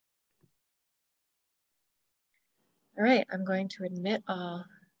All right, I'm going to admit all.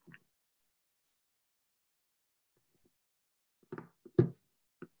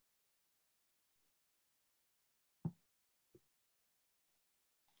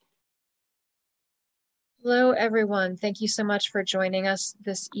 Hello, everyone. Thank you so much for joining us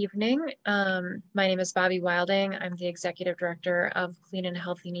this evening. My name is Bobbi Wilding. I'm the Executive Director of Clean and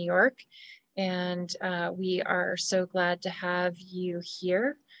Healthy New York, and we are so glad to have you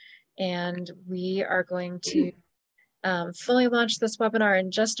here. And we are going to fully launch this webinar in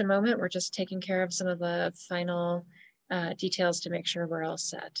just a moment. We're just taking care of some of the final details to make sure we're all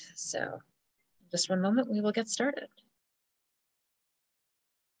set. So in just one moment, we will get started.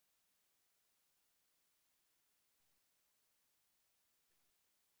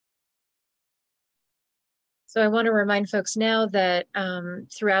 So I want to remind folks now that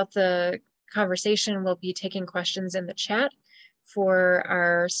throughout the conversation, we'll be taking questions in the chat for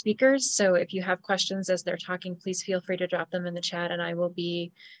our speakers. So if you have questions as they're talking, please feel free to drop them in the chat, and I will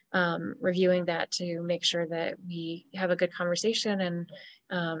be reviewing that to make sure that we have a good conversation and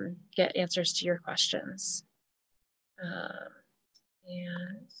get answers to your questions. And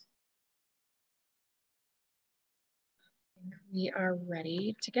I think we are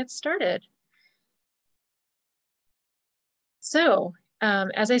ready to get started. So,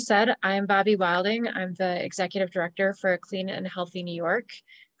 as I said, I'm Bobbi Wilding. I'm the Executive Director for Clean and Healthy New York.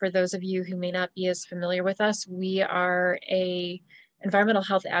 For those of you who may not be as familiar with us, we are an environmental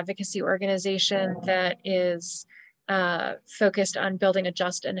health advocacy organization that is focused on building a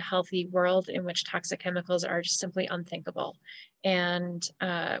just and healthy world in which toxic chemicals are just simply unthinkable. And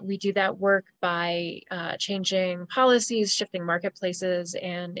we do that work by changing policies, shifting marketplaces,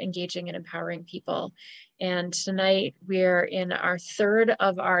 and engaging and empowering people. And tonight we're in our third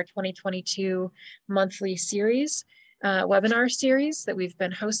of our 2022 monthly series, webinar series that we've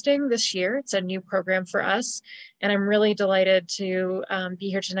been hosting this year. It's a new program for us. And I'm really delighted to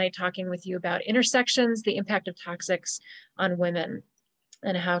be here tonight talking with you about intersections, the impact of toxics on women,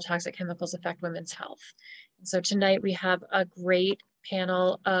 and how toxic chemicals affect women's health. And so tonight we have a great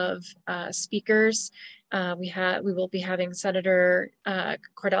panel of speakers. We will be having Senator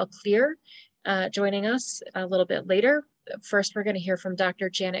Cordelle Cleare joining us a little bit later. First, we're going to hear from Dr.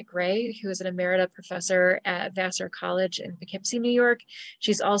 Janet Gray, who is an emerita professor at Vassar College in Poughkeepsie, New York.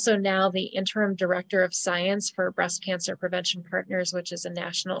 She's also now the interim director of science for Breast Cancer Prevention Partners, which is a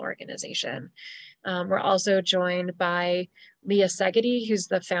national organization. We're also joined by Leah Segedie, who's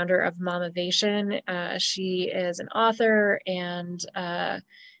the founder of Mamavation. She is an author and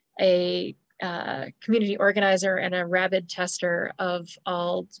a community organizer and a rabid tester of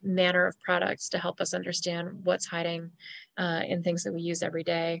all manner of products to help us understand what's hiding in things that we use every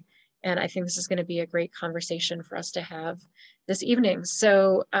day. And I think this is going to be a great conversation for us to have this evening.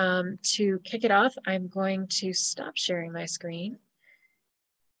 So to kick it off, I'm going to stop sharing my screen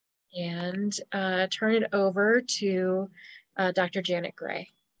and turn it over to Dr. Janet Gray.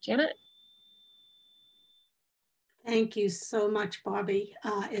 Janet? Thank you so much, Bobbi.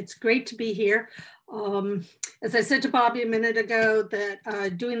 It's great to be here. As I said to Bobbi a minute ago,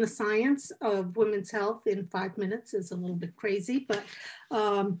 that doing the science of women's health in 5 minutes is a little bit crazy, but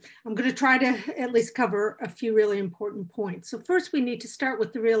I'm going to try to at least cover a few really important points. So first, we need to start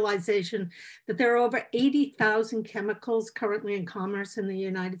with the realization that there are over 80,000 chemicals currently in commerce in the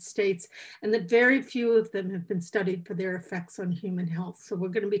United States, and that very few of them have been studied for their effects on human health. So we're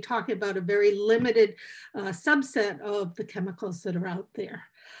going to be talking about a very limited subset of the chemicals that are out there.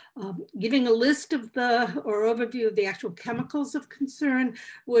 Giving a list of or overview of the actual chemicals of concern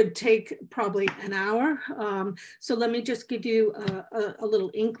would take probably an hour. So let me just give you a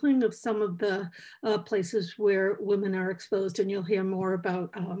little inkling of some of the places where women are exposed, and you'll hear more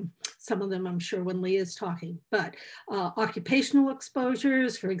about some of them, I'm sure, when Leah is talking. But occupational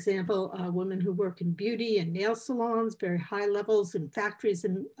exposures, for example, women who work in beauty and nail salons, very high levels in factories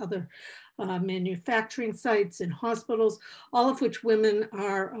and other manufacturing sites and hospitals, all of which women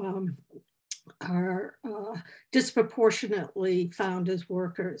are disproportionately found as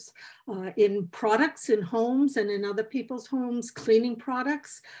workers. In products in homes and in other people's homes, cleaning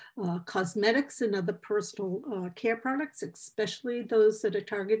products, cosmetics and other personal care products, especially those that are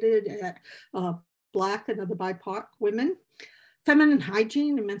targeted at Black and other BIPOC women. Feminine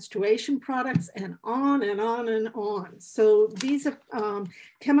hygiene and menstruation products, and on and on and on. So these are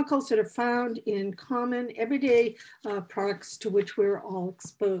chemicals that are found in common everyday products to which we're all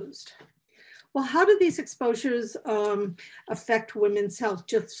exposed. Well, how do these exposures affect women's health?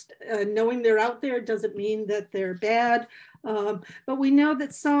 Just knowing they're out there doesn't mean that they're bad. But we know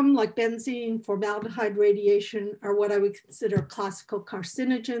that some, like benzene, formaldehyde, radiation, are what I would consider a classical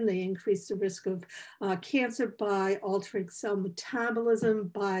carcinogen. They increase the risk of cancer by altering cell metabolism,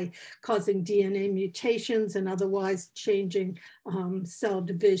 by causing DNA mutations, and otherwise changing cell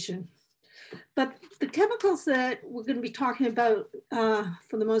division. But the chemicals that we're going to be talking about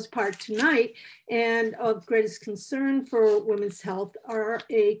for the most part tonight and of greatest concern for women's health are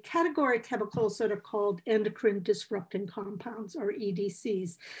a category of chemicals that are called endocrine disrupting compounds, or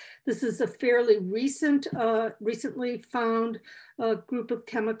EDCs. This is a fairly recently found group of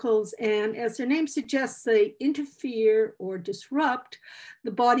chemicals, and as their name suggests, they interfere or disrupt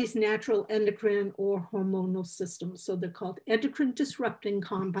the body's natural endocrine or hormonal system. So they're called endocrine disrupting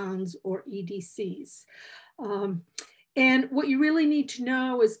compounds, or EDCs. And what you really need to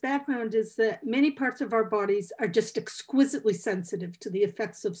know as background is that many parts of our bodies are just exquisitely sensitive to the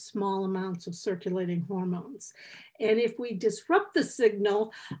effects of small amounts of circulating hormones. And if we disrupt the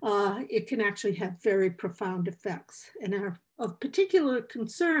signal, it can actually have very profound effects. And of particular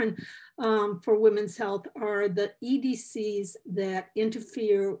concern for women's health are the EDCs that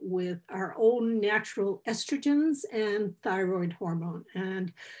interfere with our own natural estrogens and thyroid hormone.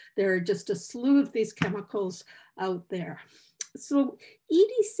 And there are just a slew of these chemicals out there. So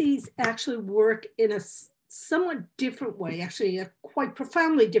EDCs actually work in a somewhat different way, actually a quite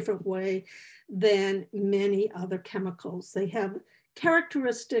profoundly different way than many other chemicals. They have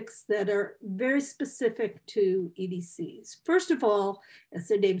characteristics that are very specific to EDCs. First of all, as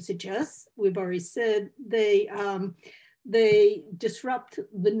their name suggests, we've already said, they disrupt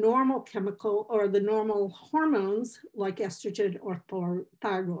the normal chemical or the normal hormones like estrogen or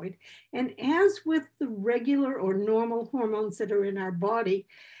thyroid. And as with the regular or normal hormones that are in our body,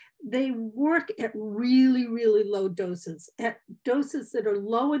 they work at really, really low doses, at doses that are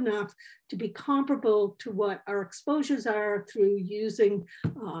low enough to be comparable to what our exposures are through using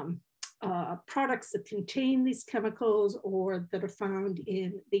products that contain these chemicals or that are found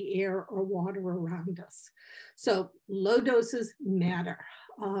in the air or water around us. So low doses matter.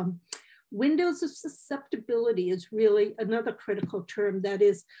 Windows of susceptibility is really another critical term. That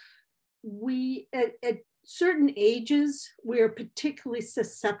is, at certain ages, we're particularly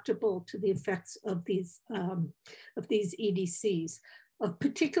susceptible to the effects of these EDCs. Of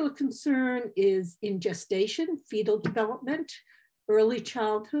particular concern is in gestation, fetal development, early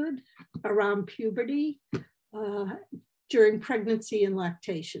childhood, around puberty, during pregnancy and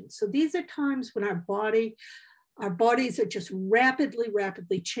lactation. So these are times when our bodies are just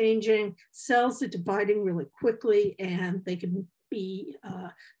rapidly changing. Cells are dividing really quickly, and they can be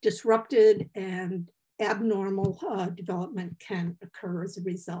disrupted, and abnormal development can occur as a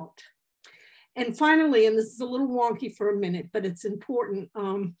result. And finally, and this is a little wonky for a minute, but it's important,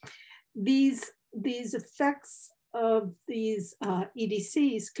 these effects of these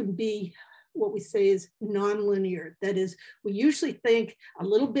EDCs can be what we say is nonlinear. That is, we usually think a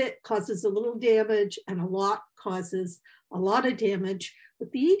little bit causes a little damage and a lot causes a lot of damage.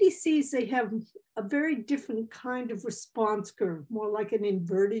 But the EDCs, they have a very different kind of response curve, more like an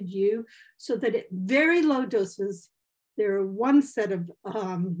inverted U, so that at very low doses, there are one set of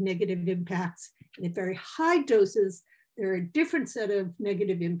negative impacts. And at very high doses, there are a different set of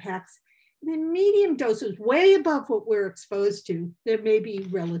negative impacts. And in medium doses, way above what we're exposed to, there may be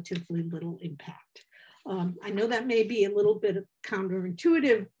relatively little impact. I know that may be a little bit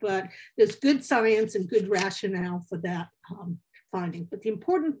counterintuitive, but there's good science and good rationale for that finding. But the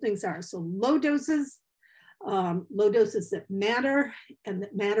important things are, so low doses that matter and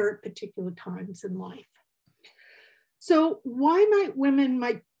that matter at particular times in life. So why might women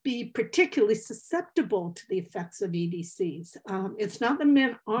be particularly susceptible to the effects of EDCs? It's not that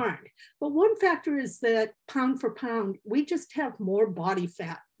men aren't, but one factor is that pound for pound, we just have more body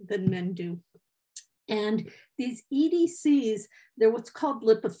fat than men do. And these EDCs, they're what's called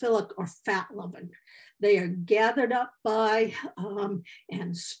lipophilic or fat-loving. They are gathered up by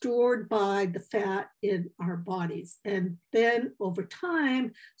and stored by the fat in our bodies. And then over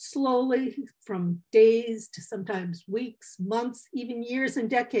time, slowly from days to sometimes weeks, months, even years and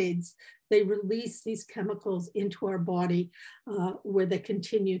decades, they release these chemicals into our body where they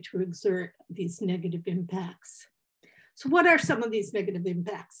continue to exert these negative impacts. So what are some of these negative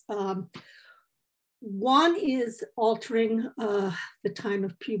impacts? One is altering the time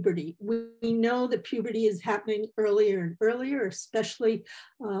of puberty. We know that puberty is happening earlier and earlier, especially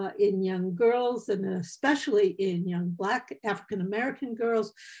in young girls and especially in young Black African-American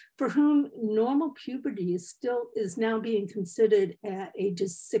girls, for whom normal puberty is now being considered at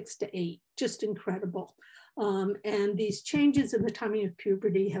ages 6 to 8. Just incredible. And these changes in the timing of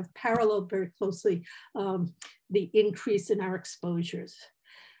puberty have paralleled very closely the increase in our exposures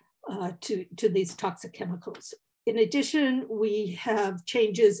to these toxic chemicals. In addition, we have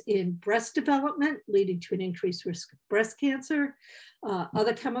changes in breast development leading to an increased risk of breast cancer,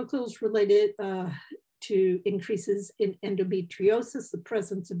 other chemicals related to increases in endometriosis, the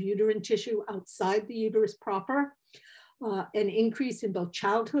presence of uterine tissue outside the uterus proper, an increase in both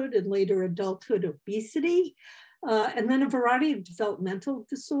childhood and later adulthood obesity, and then a variety of developmental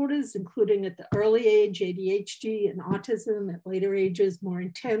disorders, including at the early age, ADHD and autism, at later ages, more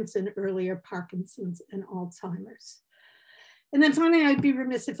intense and earlier Parkinson's and Alzheimer's. And then finally, I'd be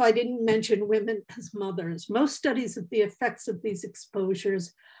remiss if I didn't mention women as mothers. Most studies of the effects of these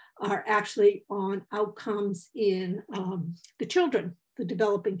exposures are actually on outcomes in the children, the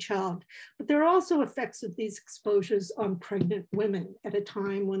developing child. But there are also effects of these exposures on pregnant women at a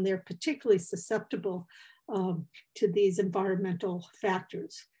time when they're particularly susceptible to these environmental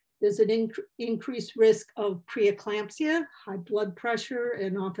factors. There's an increased risk of preeclampsia, high blood pressure,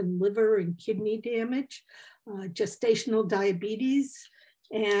 and often liver and kidney damage, gestational diabetes,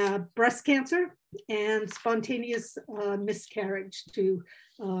 breast cancer, and spontaneous miscarriage, to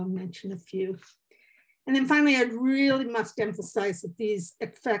mention a few. And then finally, I really must emphasize that these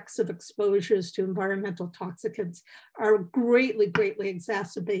effects of exposures to environmental toxicants are greatly, greatly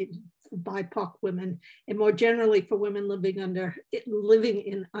exacerbated for BIPOC women, and more generally for women living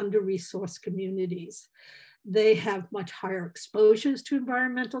in under-resourced communities. They have much higher exposures to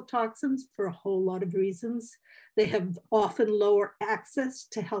environmental toxins for a whole lot of reasons. They have often lower access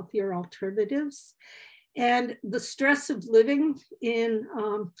to healthier alternatives. And the stress of living in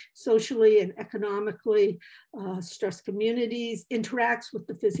socially and economically stressed communities interacts with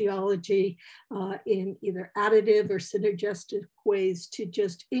the physiology in either additive or synergistic ways to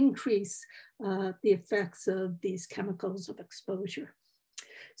just increase the effects of these chemicals of exposure.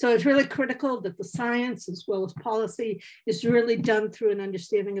 So it's really critical that the science as well as policy is really done through an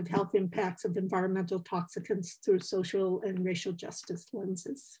understanding of health impacts of environmental toxicants through social and racial justice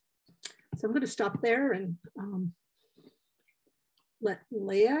lenses. So I'm going to stop there and let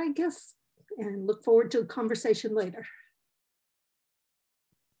Leah, I guess, and look forward to a conversation later.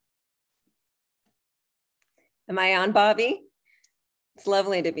 Am I on, Bobbi? It's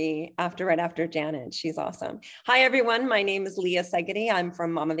lovely to be right after Janet. She's awesome. Hi, everyone. My name is Leah Segedie. I'm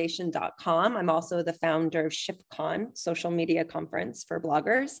from Mamavation.com. I'm also the founder of ShipCon, social media conference for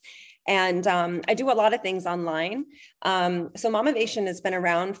bloggers. And I do a lot of things online. So Mamavation has been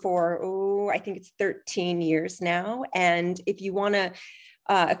around for, I think it's 13 years now. And if you want to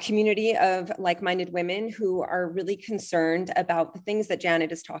a community of like-minded women who are really concerned about the things that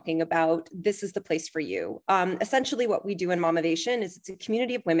Janet is talking about, this is the place for you. Essentially what we do in Mamavation is it's a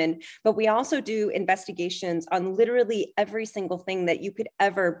community of women, but we also do investigations on literally every single thing that you could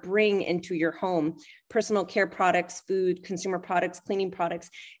ever bring into your home: personal care products, food, consumer products, cleaning products,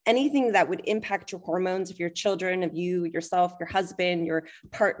 anything that would impact your hormones of your children, of you, yourself, your husband, your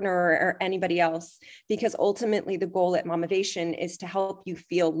partner, or anybody else. Because ultimately the goal at Mamavation is to help you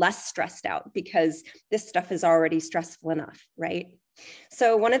feel less stressed out, because this stuff is already stressful enough, right?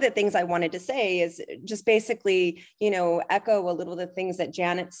 So one of the things I wanted to say is just basically, echo a little of the things that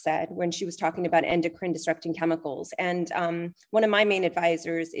Janet said when she was talking about endocrine disrupting chemicals. And one of my main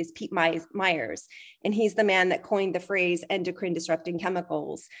advisors is Pete Myers, and he's the man that coined the phrase endocrine disrupting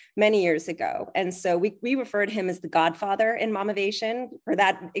chemicals many years ago. And so we refer to him as the godfather in Mamavation for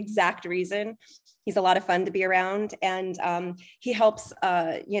that exact reason. He's a lot of fun to be around, and he helps,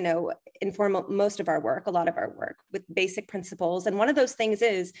 inform most of our work, a lot of our work, with basic principles. And one of those things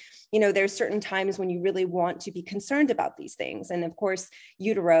is, there's certain times when you really want to be concerned about these things. And of course,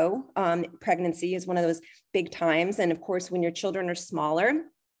 pregnancy is one of those big times. And of course, when your children are smaller.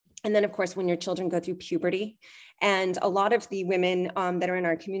 And then, of course, when your children go through puberty. And a lot of the women that are in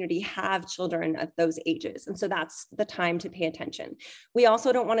our community have children at those ages. And so that's the time to pay attention. We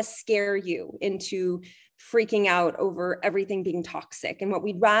also don't want to scare you into freaking out over everything being toxic. And what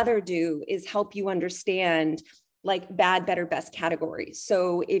we'd rather do is help you understand like bad, better, best categories.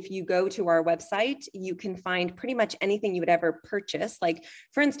 So if you go to our website, you can find pretty much anything you would ever purchase. Like,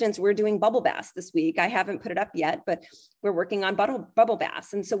 for instance, we're doing bubble baths this week. I haven't put it up yet, but we're working on bubble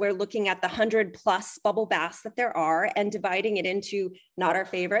baths. And so we're looking at the 100+ bubble baths that there are and dividing it into not our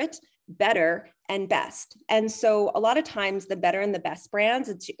favorite, better and best. And so a lot of times the better and the best brands,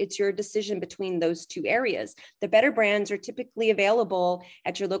 it's your decision between those two areas. The better brands are typically available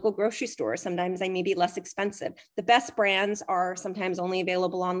at your local grocery store. Sometimes they may be less expensive. The best brands are sometimes only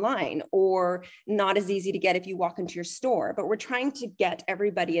available online or not as easy to get if you walk into your store, but we're trying to get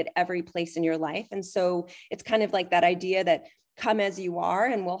everybody at every place in your life. And so it's kind of like that idea that come as you are,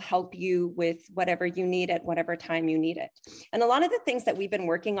 and we'll help you with whatever you need at whatever time you need it. And a lot of the things that we've been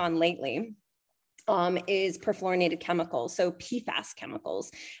working on lately is perfluorinated chemicals, so PFAS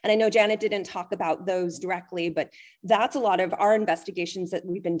chemicals. And I know Janet didn't talk about those directly, but that's a lot of our investigations that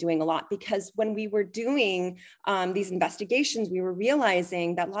we've been doing a lot, because when we were doing these investigations, we were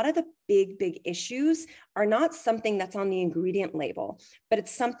realizing that a lot of the big issues are not something that's on the ingredient label, but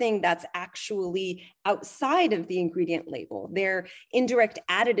it's something that's actually outside of the ingredient label. They're indirect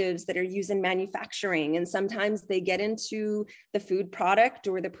additives that are used in manufacturing, and sometimes they get into the food product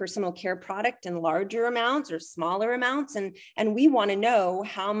or the personal care product in larger amounts or smaller amounts, and we want to know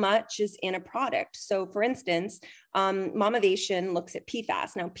how much is in a product. So for instance, Mamavation looks at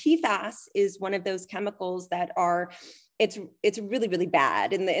PFAS. Now, PFAS is one of those chemicals that are it's really, really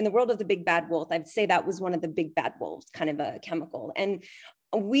bad. In the world of the big bad wolf, I'd say that was one of the big bad wolves kind of a chemical. And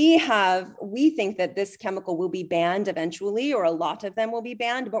we think that this chemical will be banned eventually, or a lot of them will be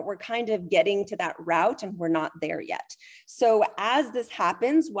banned, but we're kind of getting to that route and we're not there yet. So as this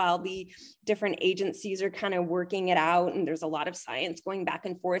happens, while the different agencies are kind of working it out and there's a lot of science going back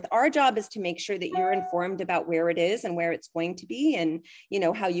and forth, our job is to make sure that you're informed about where it is and where it's going to be, and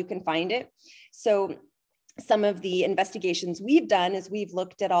how you can find it. So some of the investigations we've done is we've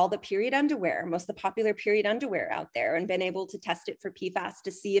looked at all the period underwear, most of the popular period underwear out there, and been able to test it for PFAS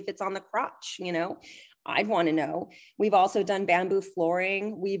to see if it's on the crotch. I'd want to know. We've also done bamboo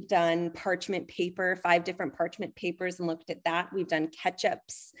flooring. We've done parchment paper, 5 different parchment papers, and looked at that. We've done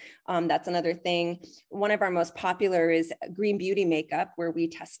ketchups. That's another thing. One of our most popular is green beauty makeup, where we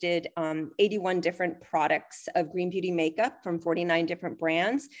tested 81 different products of green beauty makeup from 49 different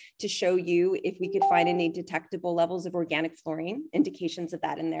brands to show you if we could find any detectable levels of organic fluorine, indications of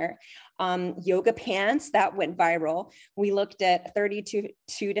that in there. Yoga pants, that went viral. We looked at 32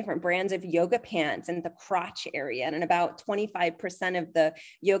 different brands of yoga pants and the crotch area, and about 25% of the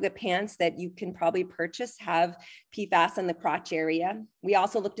yoga pants that you can probably purchase have PFAS in the crotch area. We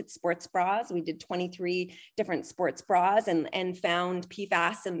also looked at sports bras. We did 23 different sports bras and found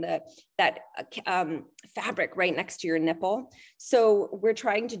PFAS in that fabric right next to your nipple. So we're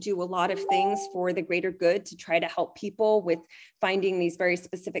trying to do a lot of things for the greater good to try to help people with finding these very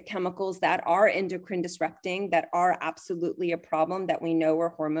specific chemicals that are endocrine disrupting, that are absolutely a problem that we know are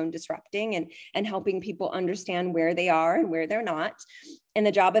hormone disrupting, and helping people understand where they are and where they're not. And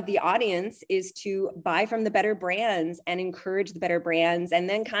the job of the audience is to buy from the better brands and encourage the better brands, and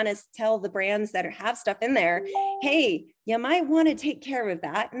then kind of tell the brands that have stuff in there, hey, you might want to take care of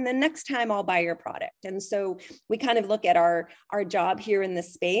that, and the next time I'll buy your product. And so we kind of look at our job here in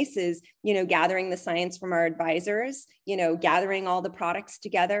this space is, gathering the science from our advisors, gathering all the products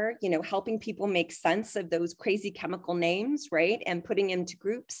together, helping people make sense of those crazy chemical names, right? And putting into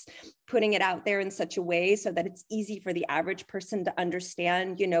groups, putting it out there in such a way so that it's easy for the average person to understand,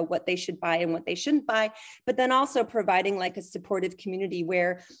 what they should buy and what they shouldn't buy, but then also providing like a supportive community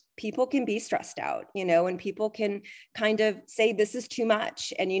where people can be stressed out, and people can kind of say, this is too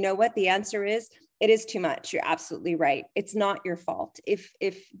much. And you know what? The answer is, it is too much. You're absolutely right. It's not your fault. If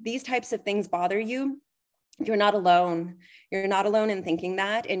these types of things bother you, you're not alone. You're not alone in thinking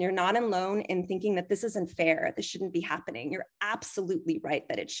that, and you're not alone in thinking that this isn't fair. This shouldn't be happening. You're absolutely right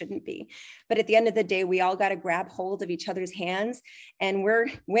that it shouldn't be. But at the end of the day, we all got to grab hold of each other's hands, and we're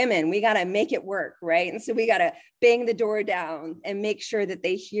women. We got to make it work, right? And so we got to bang the door down and make sure that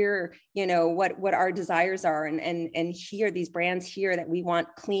they hear, what our desires are, and hear these brands hear that we want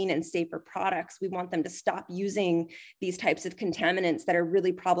clean and safer products. We want them to stop using these types of contaminants that are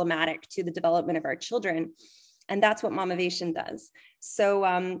really problematic to the development of our children. And that's what Mamavation does. So,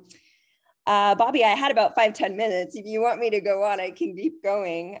 Bobbi, I had about 5-10 minutes. If you want me to go on, I can keep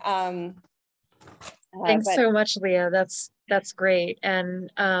going. Thanks so much, Leah. That's great. And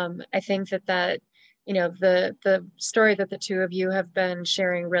I think that the story that the two of you have been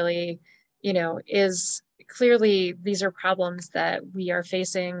sharing really, is clearly these are problems that we are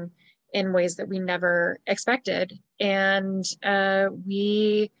facing in ways that we never expected. And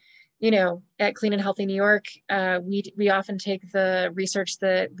we at Clean and Healthy New York, we often take the research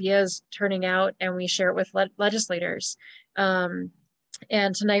that Leah's turning out and we share it with legislators.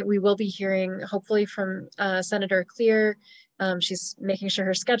 And tonight we will be hearing, hopefully, from Senator Cleare. She's making sure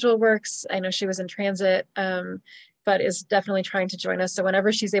her schedule works. I know she was in transit, but is definitely trying to join us. So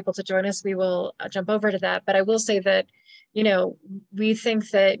whenever she's able to join us, we will jump over to that. But I will say that, you know, we think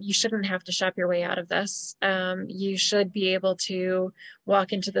that you shouldn't have to shop your way out of this. You should be able to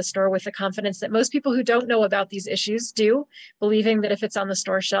walk into the store with the confidence that most people who don't know about these issues do, believing that if it's on the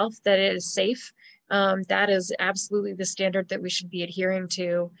store shelf, that it is safe. That is absolutely the standard that we should be adhering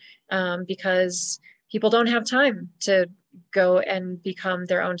to, because people don't have time to go and become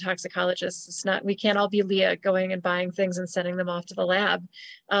their own toxicologists. It's not, we can't all be Leah going and buying things and sending them off to the lab.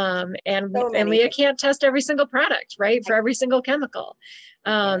 And Leah can't test every single product, right? For every single chemical.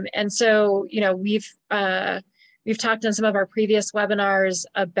 And so, you know, we've talked in some of our previous webinars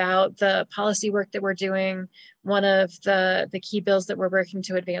about the policy work that we're doing. One of the key bills that we're working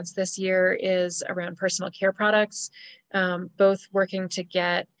to advance this year is around personal care products, both working to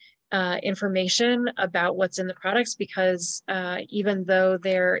get information about what's in the products, because even though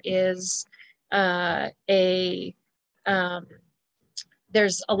there is there's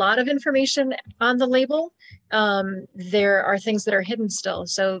a lot of information on the label, there are things that are hidden still.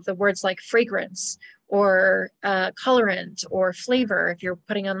 So the words like fragrance or colorant or flavor, if you're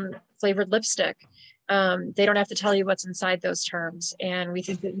putting on flavored lipstick, they don't have to tell you what's inside those terms. And we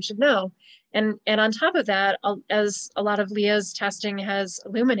think that you should know. And on top of that, as a lot of Leah's testing has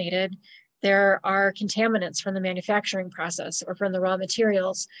illuminated, there are contaminants from the manufacturing process or from the raw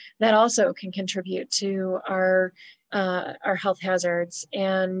materials that also can contribute to our health hazards.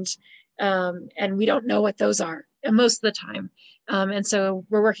 And we don't know what those are most of the time. And so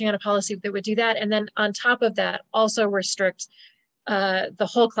we're working on a policy that would do that. And then on top of that, also restrict the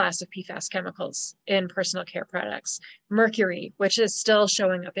whole class of PFAS chemicals in personal care products. Mercury, which is still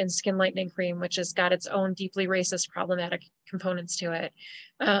showing up in skin lightening cream, which has got its own deeply racist, problematic components to it.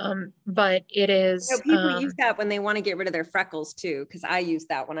 But it is... You know, people use that when they want to get rid of their freckles too, because I used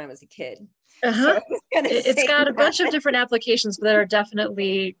that when I was a kid. So it's got a bunch of different applications, but there are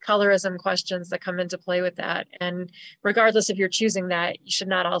definitely colorism questions that come into play with that. And regardless if you're choosing that, you should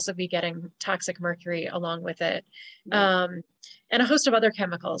not also be getting toxic mercury along with it. And a host of other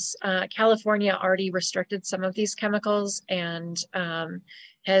chemicals. California already restricted some of these chemicals and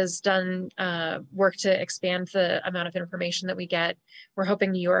has done work to expand the amount of information that we get. We're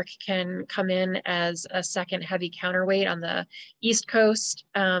hoping New York can come in as a second heavy counterweight on the East Coast,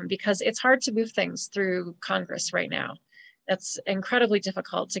 because it's hard to move things through Congress right now. That's incredibly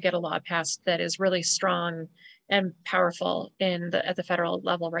difficult to get a law passed that is really strong and powerful at the federal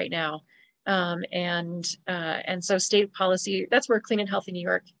level right now. And so state policy, that's where Clean and Healthy New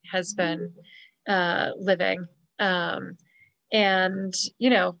York has been living. And, you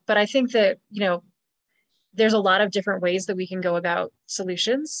know, but I think that, you know, there's a lot of different ways that we can go about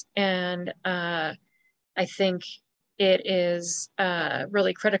solutions. And I think it is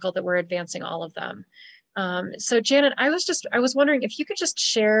really critical that we're advancing all of them. So Janet, I was wondering if you could just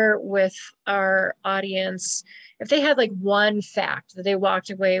share with our audience, if they had like one fact that they walked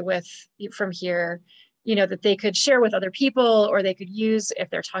away with from here, you know, that they could share with other people, or they could use if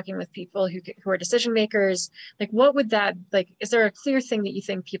they're talking with people who are decision makers, like what would that, like, is there a clear thing that you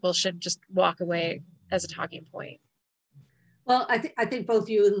think people should just walk away as a talking point? Well, I think both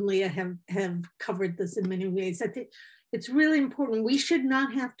you and Leah have covered this in many ways. I think it's really important. We should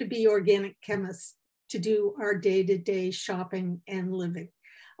not have to be organic chemists to do our day-to-day shopping and living.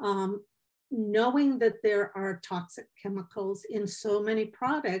 Knowing that there are toxic chemicals in so many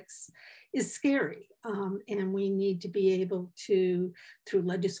products is scary. And we need to be able to, through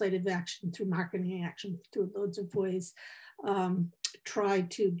legislative action, through marketing action, through loads of ways, try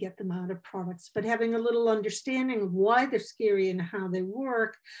to get them out of products. But having a little understanding of why they're scary and how they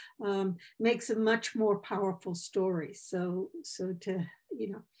work makes a much more powerful story. So to,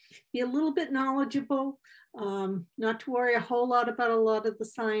 you know, be a little bit knowledgeable, not to worry a whole lot about a lot of the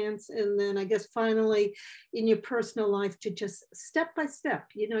science. And then I guess finally in your personal life to just step by step,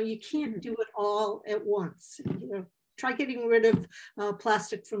 you know, you can't do it all at once. You know, try getting rid of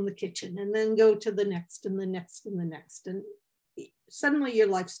plastic from the kitchen and then go to the next and the next and the next. And suddenly your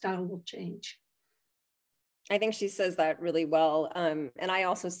lifestyle will change. I think she says that really well. And I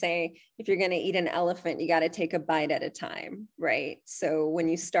also say, if you're going to eat an elephant, you got to take a bite at a time, right? So when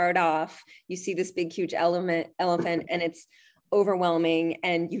you start off, you see this big, huge elephant and it's overwhelming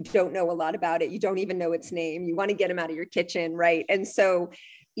and you don't know a lot about it. You don't even know its name. You want to get them out of your kitchen, right? And so,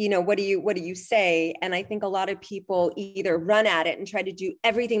 you know, what do you say? And I think a lot of people either run at it and try to do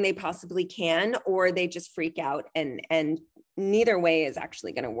everything they possibly can, or they just freak out and neither way is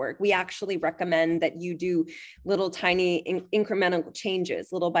actually going to work. We actually recommend that you do little tiny incremental changes,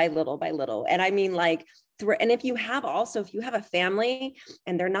 little by little by little. And I mean, like, and if you have a family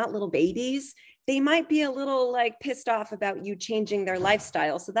and they're not little babies, they might be a little like pissed off about you changing their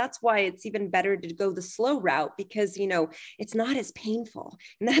lifestyle. So that's why it's even better to go the slow route, because, you know, it's not as painful.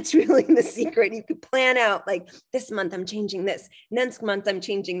 And that's really the secret. You could plan out like, this month I'm changing this, next month I'm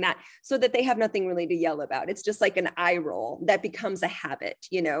changing that, so that they have nothing really to yell about. It's just like an eye roll that becomes a habit,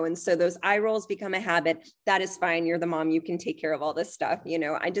 you know? And so those eye rolls become a habit. That is fine. You're the mom, you can take care of all this stuff. You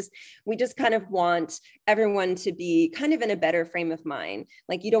know, we just kind of want everyone to be kind of in a better frame of mind.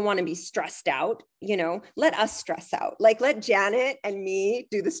 Like, you don't want to be stressed out. You know, let us stress out. Like, let Janet and me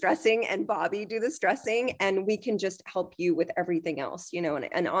do the stressing and Bobbi do the stressing, and we can just help you with everything else, you know.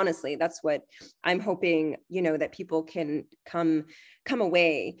 And honestly, that's what I'm hoping, you know, that people can come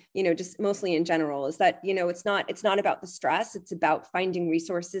away, you know, just mostly in general, is that, you know, it's not about the stress. It's about finding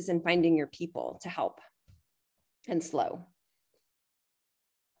resources and finding your people to help, and slow.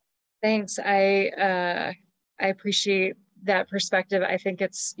 Thanks. I appreciate that perspective. I think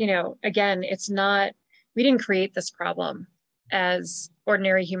it's, you know, again, we didn't create this problem as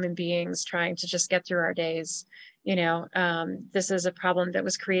ordinary human beings trying to just get through our days. You know, this is a problem that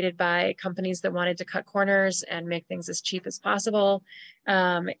was created by companies that wanted to cut corners and make things as cheap as possible.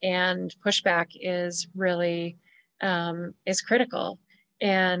 And pushback is really, is critical.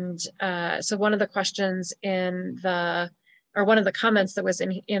 And so one of the questions one of the comments that was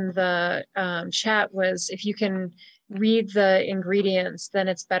in the chat was, if you can read the ingredients, then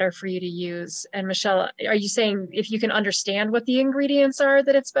it's better for you to use. And Michelle, are you saying if you can understand what the ingredients are,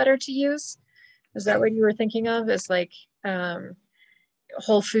 that it's better to use? Is that what you were thinking of? Is like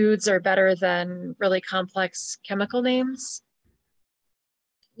whole foods are better than really complex chemical names?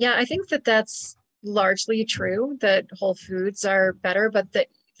 Yeah, I think that that's largely true, that whole foods are better, but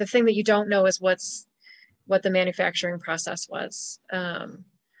the thing that you don't know is what the manufacturing process was.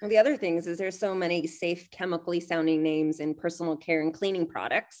 Well, the other things is there's so many safe chemically sounding names in personal care and cleaning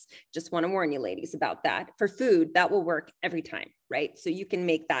products. Just want to warn you ladies about that. For food, that will work every time, right? So you can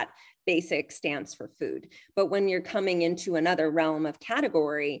make that basic stance for food. But when you're coming into another realm of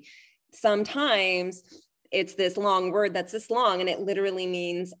category, sometimes it's this long word that's this long, and it literally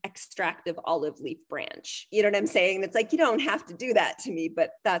means extractive olive leaf branch. You know what I'm saying? It's like, you don't have to do that to me,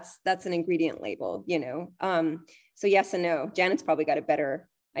 but that's an ingredient label, you know? So yes and no. Janet's probably got a better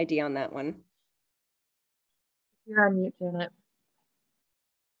idea on that one. You're on mute, Janet.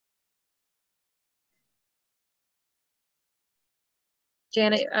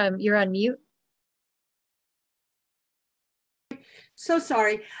 Janet, you're on mute. So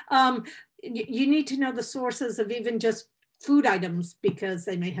sorry. You need to know the sources of even just food items, because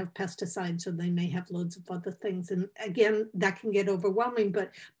they may have pesticides or they may have loads of other things. And again, that can get overwhelming,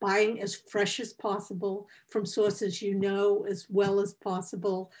 but buying as fresh as possible from sources you know as well as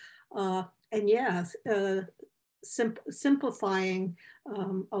possible. And yes, simplifying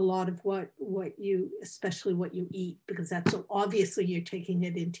a lot of what you, especially what you eat, because that's obviously you're taking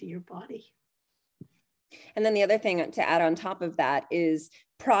it into your body. And then the other thing to add on top of that is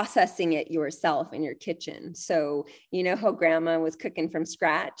processing it yourself in your kitchen. So, you know how grandma was cooking from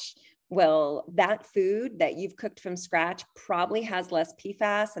scratch? Well, that food that you've cooked from scratch probably has less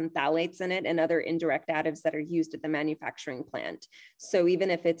PFAS and phthalates in it and other indirect additives that are used at the manufacturing plant. So even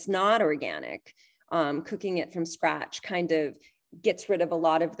if it's not organic, cooking it from scratch kind of gets rid of a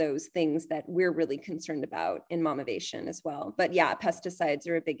lot of those things that we're really concerned about in Mamavation as well. But yeah, pesticides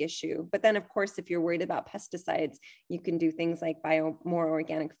are a big issue. But then of course, if you're worried about pesticides, you can do things like buy more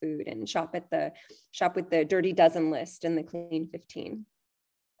organic food and shop with the Dirty Dozen list and the Clean 15.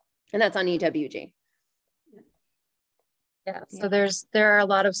 And that's on EWG. Yeah, so there are a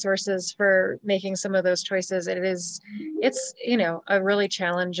lot of sources for making some of those choices. It's you know, a really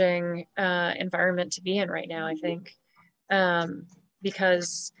challenging environment to be in right now, I think.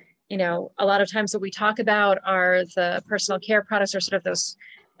 Because, you know, a lot of times what we talk about are the personal care products, or sort of those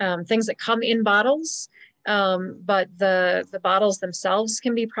things that come in bottles, but the bottles themselves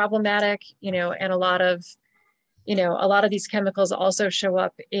can be problematic, you know, and a lot of these chemicals also show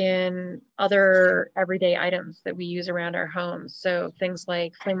up in other everyday items that we use around our homes. So things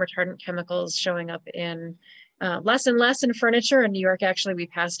like flame retardant chemicals showing up in less and less in furniture. In New York, actually, we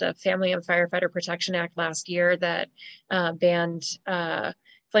passed a Family and Firefighter Protection Act last year that banned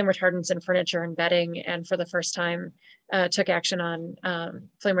flame retardants in furniture and bedding, and for the first time took action on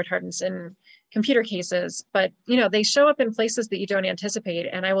flame retardants in computer cases. But, you know, they show up in places that you don't anticipate.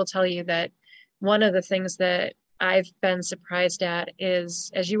 And I will tell you that one of the things that I've been surprised at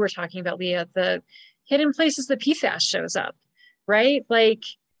is, as you were talking about, Leah, the hidden places that PFAS shows up. right? Like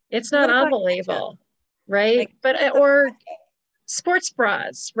it's not on the label, right? Like, But or sports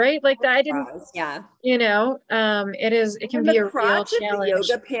bras, right? Like that I didn't, yeah. you know, it can And be the a real crotch of the challenge.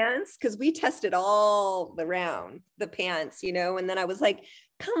 yoga pants, because we tested all around the pants, you know, and then I was like,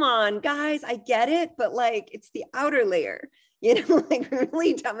 come on, guys, I get it, but like it's the outer layer, you know, like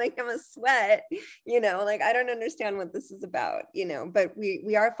really making them a sweat, you know, like I don't understand what this is about, you know, but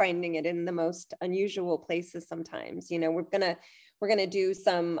we are finding it in the most unusual places sometimes, you know. We're gonna do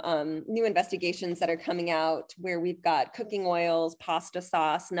some new investigations that are coming out where we've got cooking oils, pasta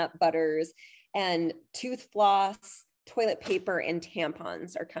sauce, nut butters, and tooth floss, toilet paper, and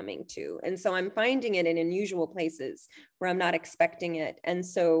tampons are coming too. And so I'm finding it in unusual places where I'm not expecting it. And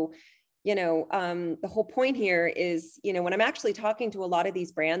so, you know, the whole point here is, you know, when I'm actually talking to a lot of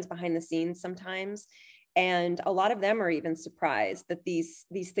these brands behind the scenes sometimes, and a lot of them are even surprised that these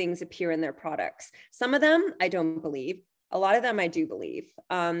things appear in their products. Some of them I don't believe. A lot of them I do believe,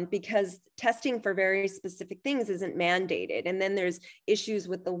 because testing for very specific things isn't mandated. And then there's issues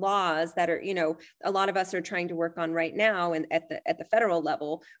with the laws that are, you know, a lot of us are trying to work on right now and at the federal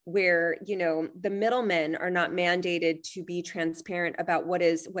level, where, you know, the middlemen are not mandated to be transparent about what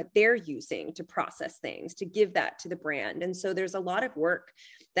they're using to process things, to give that to the brand. And so there's a lot of work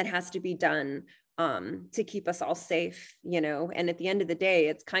that has to be done to keep us all safe, you know. And at the end of the day,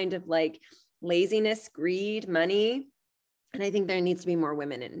 it's kind of like laziness, greed, money. And I think there needs to be more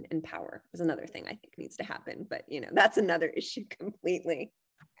women in power is another thing I think needs to happen. But, you know, that's another issue completely.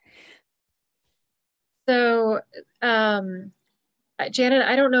 So, Janet,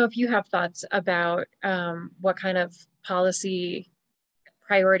 I don't know if you have thoughts about what kind of policy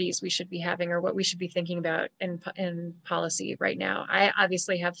priorities we should be having or what we should be thinking about in policy right now. I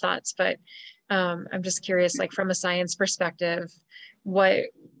obviously have thoughts, but I'm just curious, like from a science perspective, what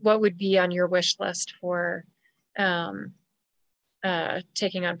would be on your wish list for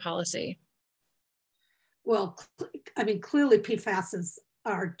taking on policy? Well, I mean, clearly PFASs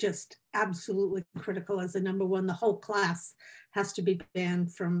are just absolutely critical as the number one. The whole class has to be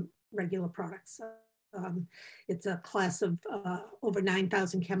banned from regular products. It's a class of over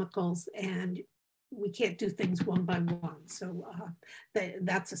 9,000 chemicals, and we can't do things one by one. So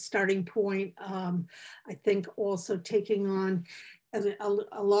that's a starting point. I think also taking on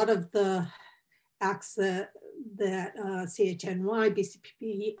a lot of the acts that CHNY,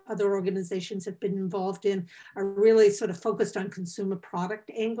 BCPP, other organizations have been involved in are really sort of focused on consumer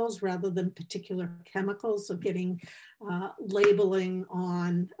product angles rather than particular chemicals. So getting labeling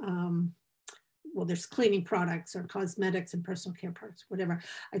on, well, there's cleaning products or cosmetics and personal care products, whatever.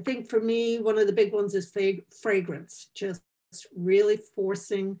 I think for me, one of the big ones is fragrance, just really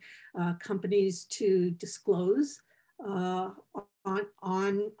forcing companies to disclose on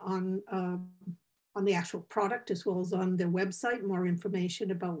the actual product as well as on their website, more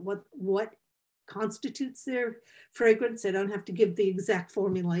information about what constitutes their fragrance. They don't have to give the exact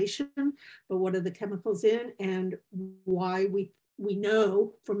formulation, but what are the chemicals in and why we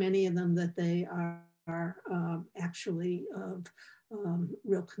know for many of them that they are actually of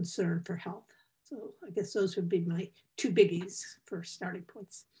real concern for health. So I guess those would be my two biggies for starting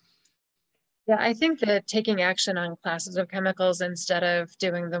points. Yeah, I think that taking action on classes of chemicals instead of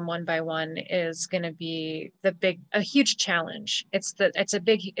doing them one by one is going to be a huge challenge. It's a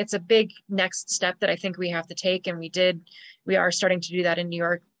big next step that I think we have to take, and we are starting to do that in New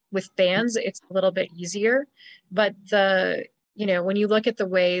York with bans. It's a little bit easier, but when you look at the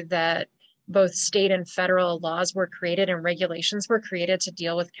way that both state and federal laws were created and regulations were created to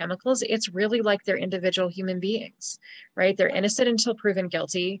deal with chemicals, it's really like they're individual human beings, right? They're innocent until proven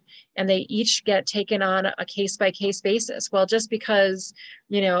guilty, and they each get taken on a case-by-case basis. Well, just because,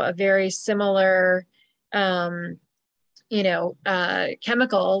 a very similar, chemical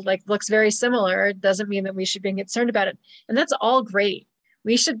looks very similar doesn't mean that we should be concerned about it. And that's all great.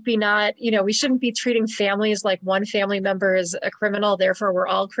 We shouldn't be treating families like one family member is a criminal, therefore we're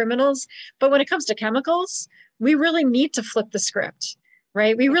all criminals. But when it comes to chemicals, we really need to flip the script,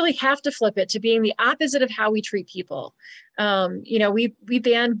 right? We really have to flip it to being the opposite of how we treat people. We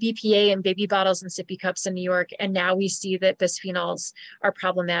banned BPA in baby bottles and sippy cups in New York, and now we see that bisphenols are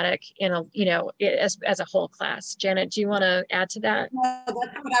problematic as a whole class. Janet, do you want to add to that? Well,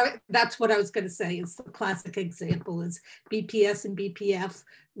 that's what I was going to say. It's the classic example is BPS and BPF,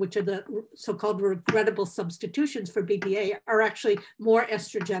 which are the so-called regrettable substitutions for BPA, are actually more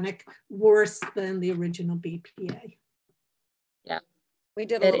estrogenic, worse than the original BPA. Yeah. We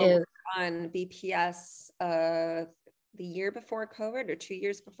did a little work on BPS the year before COVID or 2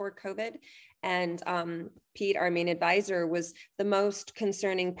 years before COVID. And Pete, our main advisor, was the most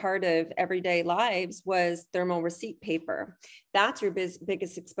concerning part of everyday lives was thermal receipt paper. That's your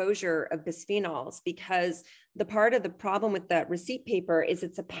biggest exposure of bisphenols, because the part of the problem with that receipt paper is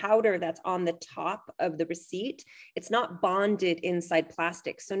it's a powder that's on the top of the receipt. It's not bonded inside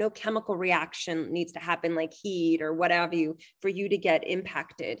plastic. So no chemical reaction needs to happen like heat or what have you for you to get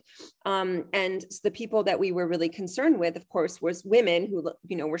impacted. And the people that we were really concerned with, of course, was women who,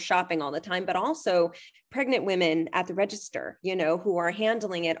 were shopping all the time, but also pregnant women at the register, who are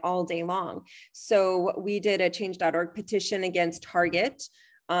handling it all day long. So we did a change.org petition against Target.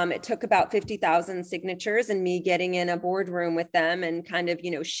 It took about 50,000 signatures, and me getting in a boardroom with them and kind of,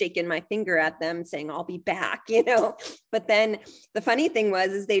 shaking my finger at them saying, I'll be back, But then the funny thing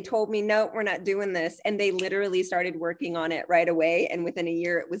is they told me, no, we're not doing this. And they literally started working on it right away. And within a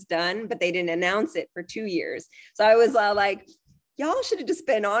year it was done, but they didn't announce it for 2 years. So I was like, y'all should have just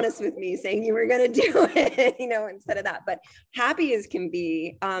been honest with me saying you were going to do it, instead of that. But happy as can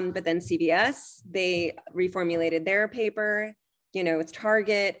be. But then CVS, they reformulated their paper. It's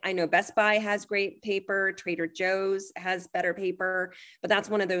Target. I know Best Buy has great paper. Trader Joe's has better paper. But that's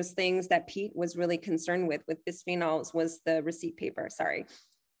one of those things that Pete was really concerned with bisphenols was the receipt paper. Sorry.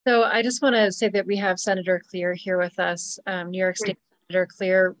 So I just want to say that we have Senator Cleare here with us. New York State Senator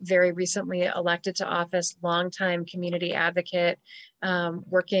Cleare, very recently elected to office, longtime community advocate,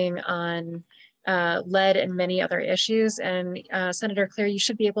 working on lead and many other issues. And Senator Cleare, you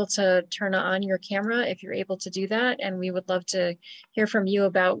should be able to turn on your camera if you're able to do that. And we would love to hear from you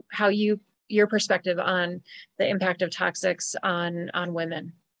about how your perspective on the impact of toxics on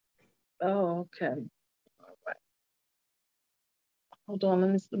women. Oh, okay. All right. Hold on,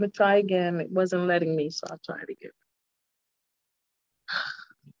 let me try again. It wasn't letting me, so I'll try it again.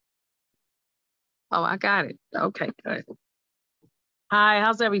 Oh, I got it. Okay, good. Hi,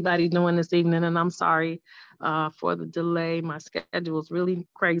 how's everybody doing this evening? And I'm sorry for the delay. My schedule was really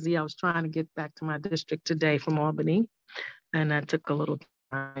crazy. I was trying to get back to my district today from Albany, and that took a little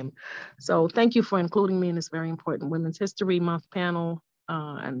time. So thank you for including me in this very important Women's History Month panel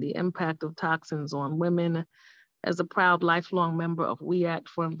and the impact of toxins on women. As a proud lifelong member of We Act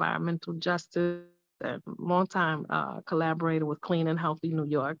for Environmental Justice and longtime collaborator with Clean and Healthy New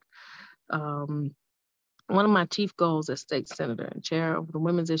York, one of my chief goals as state senator and chair of the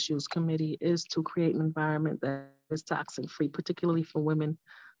Women's Issues Committee is to create an environment that is toxin-free, particularly for women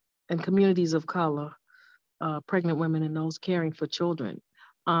and communities of color, pregnant women and those caring for children.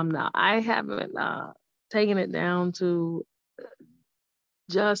 Now, I haven't taken it down to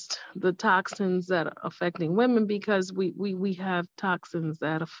just the toxins that are affecting women, because we have toxins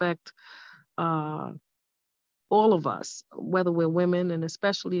that affect all of us, whether we're women, and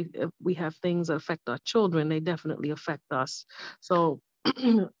especially if we have things that affect our children, they definitely affect us. So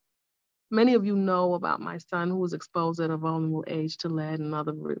many of you know about my son, who was exposed at a vulnerable age to lead and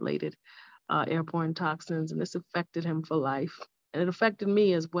other related airborne toxins, and this affected him for life. And it affected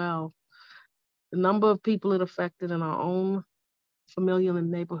me as well. The number of people it affected in our own familial and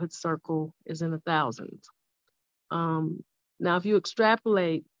neighborhood circle is in the thousands. Now, if you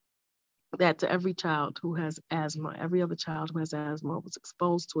extrapolate that to every child who has asthma, every other child who has asthma was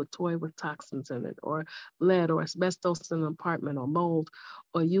exposed to a toy with toxins in it, or lead, or asbestos in an apartment, or mold,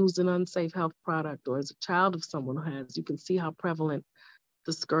 or used an unsafe health product, or as a child of someone who has, you can see how prevalent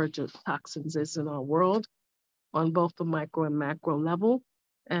the scourge of toxins is in our world on both the micro and macro level,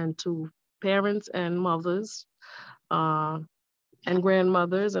 and to parents and mothers and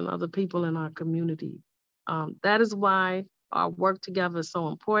grandmothers and other people in our community. That is why our work together is so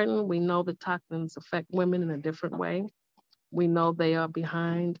important. We know that toxins affect women in a different way. We know they are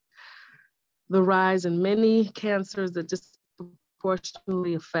behind the rise in many cancers that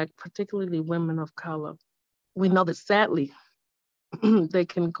disproportionately affect particularly women of color. We know that sadly, they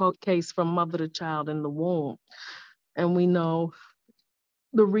can case from mother to child in the womb. And we know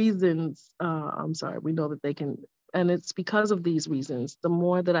the reasons, we know that they can, and it's because of these reasons, the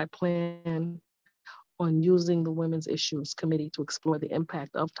more that I plan on using the Women's Issues Committee to explore the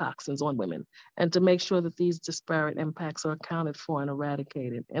impact of toxins on women and to make sure that these disparate impacts are accounted for and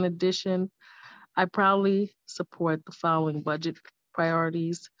eradicated. In addition, I proudly support the following budget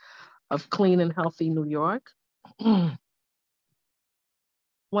priorities of Clean and Healthy New York. $1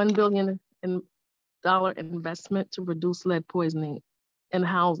 billion investment to reduce lead poisoning in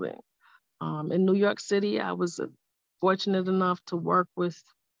housing. In New York City, I was fortunate enough to work with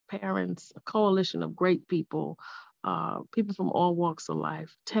parents, a coalition of great people, people from all walks of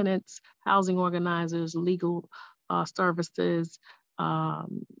life, tenants, housing organizers, legal services,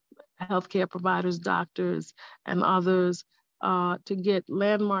 healthcare providers, doctors, and others to get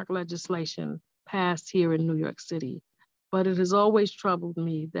landmark legislation passed here in New York City. But it has always troubled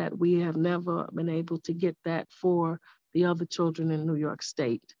me that we have never been able to get that for the other children in New York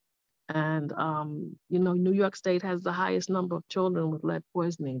State. And, you know, New York State has the highest number of children with lead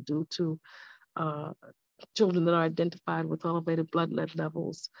poisoning due to children that are identified with elevated blood lead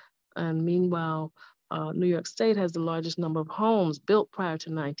levels. And meanwhile, New York State has the largest number of homes built prior to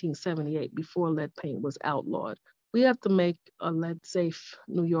 1978, before lead paint was outlawed. We have to make a lead-safe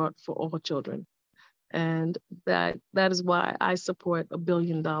New York for all children. And that is why I support $1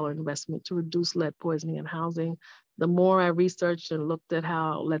 billion investment to reduce lead poisoning in housing. The more I researched and looked at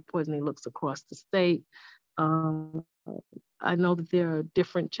how lead poisoning looks across the state, I know that there are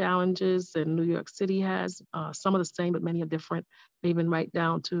different challenges, and New York City has some of the same, but many are different, even right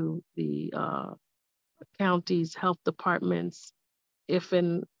down to the counties, health departments, if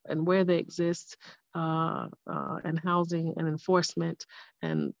and where they exist, and housing and enforcement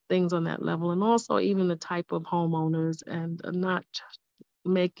and things on that level. And also even the type of homeowners, and not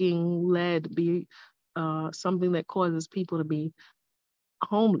making lead be something that causes people to be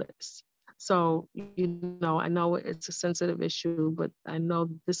homeless. So, you know, I know it's a sensitive issue, but I know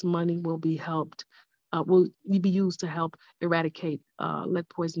this money will be will be used to help eradicate lead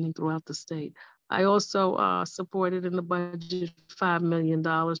poisoning throughout the state. I also supported in the budget $5 million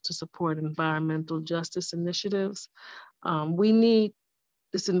to support environmental justice initiatives. We need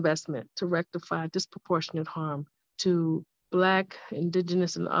this investment to rectify disproportionate harm to Black,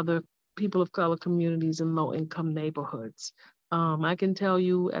 Indigenous, and other people of color communities in low-income neighborhoods. I can tell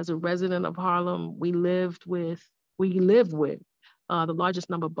you, as a resident of Harlem, we live with the largest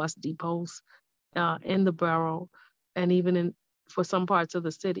number of bus depots in the borough, and even for some parts of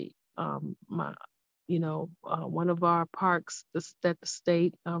the city. One of our parks that the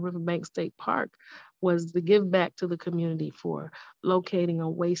state, Riverbank State Park, was the give back to the community for locating a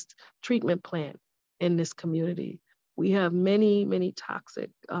waste treatment plant in this community. We have many, many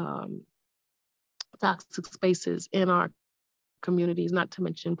toxic spaces in our communities, not to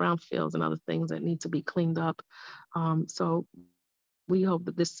mention brownfields and other things that need to be cleaned up. So we hope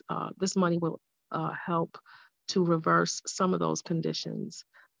that this money will help to reverse some of those conditions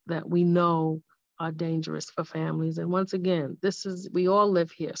that we know are dangerous for families. And once again, we all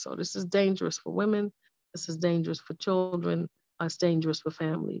live here. So this is dangerous for women. This is dangerous for children. It's dangerous for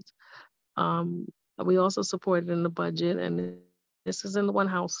families. We also supported in the budget, and this is in the one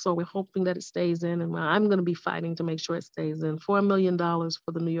house, so we're hoping that it stays in, and I'm going to be fighting to make sure it stays in. $4 million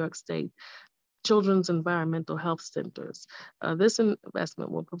for the New York State Children's Environmental Health Centers. This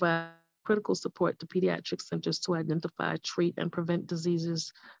investment will provide critical support to pediatric centers to identify, treat, and prevent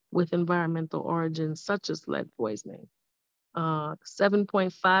diseases with environmental origins, such as lead poisoning.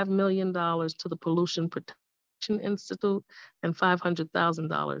 $7.5 million to the Pollution Protection Institute, and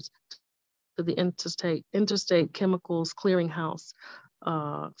 $500,000 to the Interstate Chemicals Clearinghouse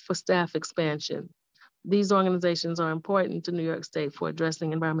for staff expansion. These organizations are important to New York State for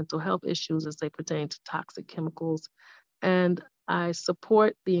addressing environmental health issues as they pertain to toxic chemicals. And I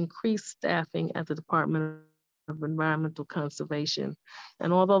support the increased staffing at the Department of Environmental Conservation.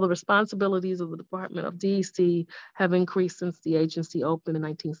 And although the responsibilities of the Department of DEC have increased since the agency opened in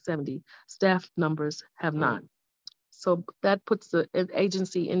 1970, staff numbers have not. So that puts the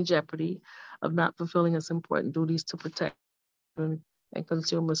agency in jeopardy of not fulfilling its important duties to protect and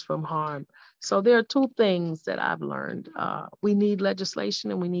consumers from harm. So there are two things that I've learned. We need legislation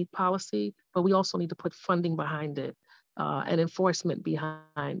and we need policy, but we also need to put funding behind it and enforcement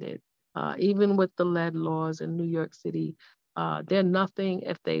behind it. Even with the lead laws in New York City, they're nothing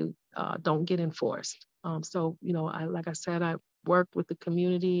if they don't get enforced. So, you know, like I said, I worked with the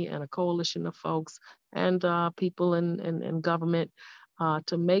community and a coalition of folks and people in government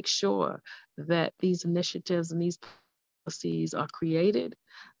to make sure that these initiatives and these policies are created,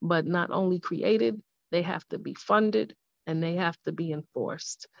 but not only created, they have to be funded and they have to be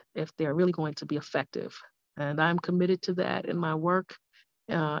enforced if they're really going to be effective. And I'm committed to that in my work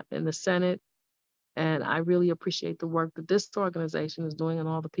in the Senate. And I really appreciate the work that this organization is doing and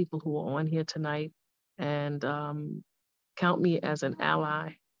all the people who are on here tonight. And count me as an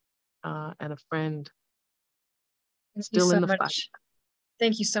ally and a friend. Still in the fight.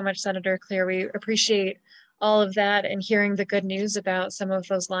 Thank you so much, Senator Cleare. We appreciate all of that and hearing the good news about some of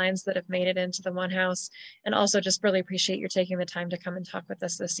those lines that have made it into the One House. And also just really appreciate your taking the time to come and talk with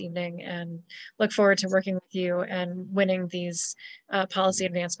us this evening, and look forward to working with you and winning these policy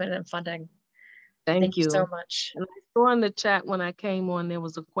advancement and funding. Thank you so much. And I saw in the chat when I came on, there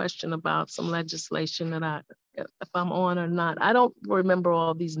was a question about some legislation that if I'm on or not. I don't remember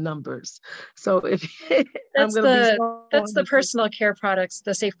all these numbers. So if that's the personal care products,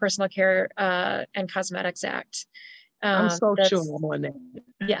 the Safe Personal Care and Cosmetics Act. I'm so sure I'm on that.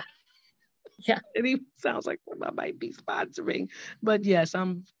 Yeah. Yeah. It even sounds like I might be sponsoring, but yes,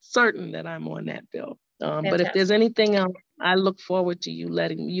 I'm certain that I'm on that bill. But if there's anything else, I look forward to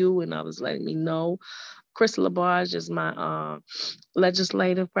letting you and others letting me know. Chris LaBarge is my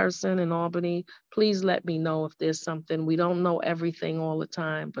legislative person in Albany. Please let me know if there's something. We don't know everything all the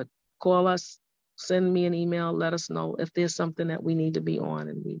time, but call us, send me an email, let us know if there's something that we need to be on,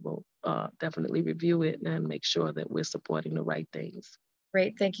 and we will definitely review it and make sure that we're supporting the right things.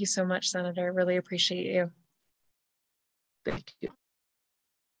 Great. Thank you so much, Senator. Really appreciate you. Thank you.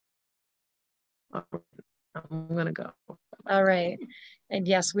 I'm going to go. All right. And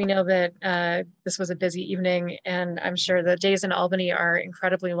yes, we know that this was a busy evening, and I'm sure the days in Albany are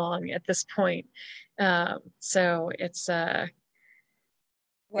incredibly long at this point. So it's that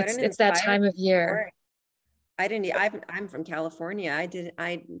time of year. Story. I'm from California.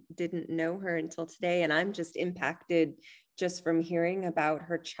 I didn't know her until today, and I'm just impacted just from hearing about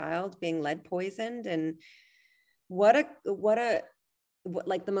her child being lead poisoned, and what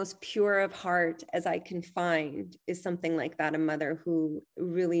like the most pure of heart as I can find is something like that, a mother who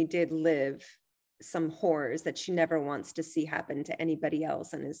really did live some horrors that she never wants to see happen to anybody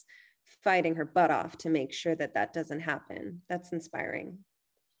else and is fighting her butt off to make sure that that doesn't happen. That's inspiring.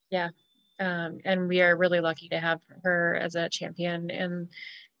 Yeah. And we are really lucky to have her as a champion in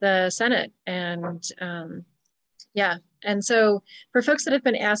the Senate. And yeah. And so for folks that have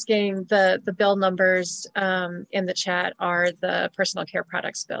been asking, the bill numbers in the chat are the personal care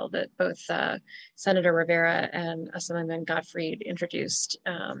products bill that both Senator Rivera and Assemblyman Gottfried introduced.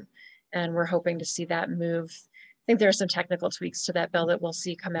 And we're hoping to see that move. I think there are some technical tweaks to that bill that we'll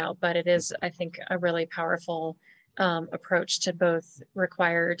see come out, but it is, I think, a really powerful approach to both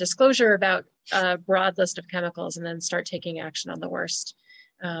require disclosure about a broad list of chemicals and then start taking action on the worst.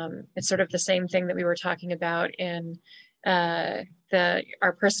 It's sort of the same thing that we were talking about in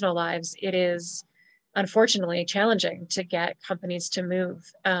our personal lives. It is unfortunately challenging to get companies to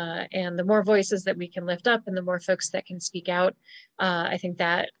move, and the more voices that we can lift up and the more folks that can speak out, I think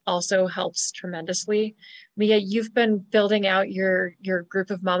that also helps tremendously. Leah, you've been building out your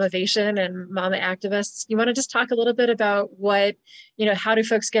group of Mamavation and mama activists. You want to just talk a little bit about how do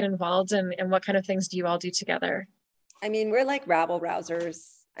folks get involved and what kind of things do you all do together? I mean, we're like rabble rousers.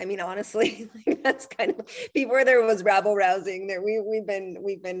 I mean, honestly, that's kind of before there was rabble rousing. That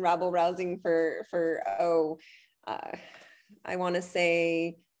we've been rabble rousing for I want to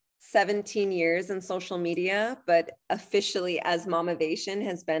say 17 years in social media, but officially as Mamavation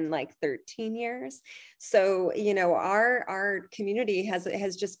has been like 13 years. So our community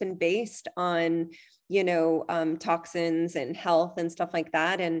has just been based on toxins and health and stuff like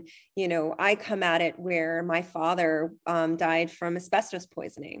that. And, I come at it where my father died from asbestos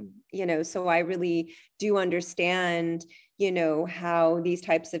poisoning, so I really do understand, how these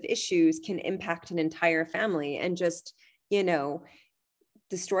types of issues can impact an entire family and just,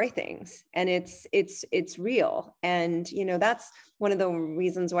 destroy things. And it's real. And, that's one of the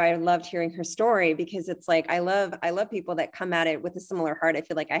reasons why I loved hearing her story, because it's like, I love people that come at it with a similar heart. I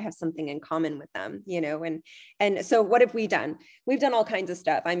feel like I have something in common with them, and so what have we done? We've done all kinds of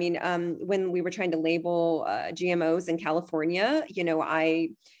stuff. I mean, when we were trying to label GMOs in California, I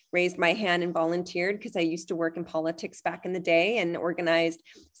raised my hand and volunteered because I used to work in politics back in the day and organized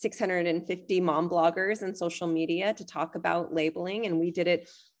 650 mom bloggers and social media to talk about labeling. And we did it.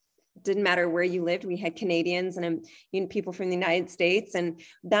 Didn't matter where you lived. We had Canadians and people from the United States. And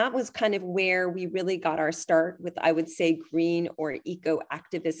that was kind of where we really got our start with, I would say, green or eco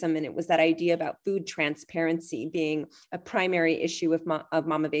activism. And it was that idea about food transparency being a primary issue of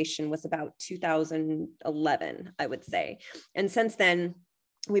Mamavation was about 2011, I would say. And since then,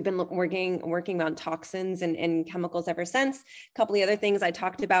 we've been working on toxins and chemicals ever since. A couple of other things I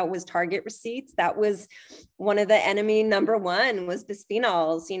talked about was Target receipts. That was one of the enemy number one was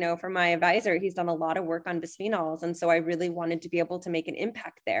bisphenols. For my advisor, he's done a lot of work on bisphenols. And so I really wanted to be able to make an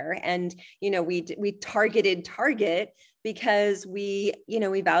impact there. And, we targeted Target because we,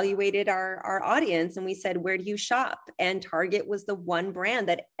 evaluated our audience and we said, where do you shop? And Target was the one brand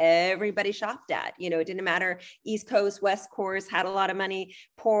that everybody shopped at. It didn't matter, East Coast, West Coast, had a lot of money,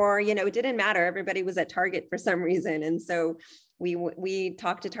 poor, it didn't matter. Everybody was at Target for some reason. And so we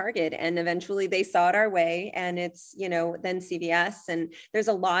talked to Target, and eventually they saw it our way, and it's, you know, then CVS, and there's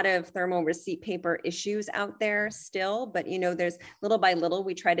a lot of thermal receipt paper issues out there still, but, you know, there's little by little,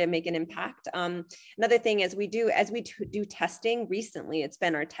 we try to make an impact. Another thing is we do testing recently, it's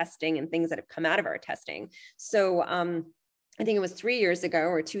been our testing and things that have come out of our testing. So, I think it was 3 years ago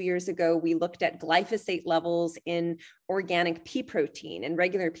or 2 years ago, we looked at glyphosate levels in organic pea protein and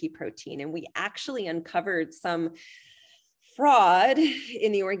regular pea protein. And we actually uncovered some fraud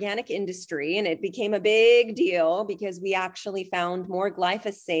in the organic industry. And it became a big deal because we actually found more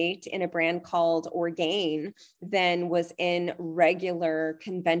glyphosate in a brand called Orgain than was in regular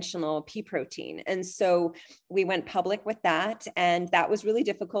conventional pea protein. And so we went public with that. And that was really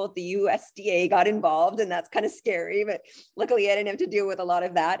difficult. The USDA got involved, and that's kind of scary, but luckily I didn't have to deal with a lot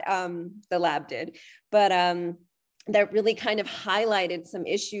of that. The lab did, but that really kind of highlighted some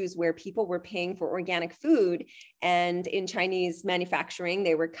issues where people were paying for organic food, and in Chinese manufacturing,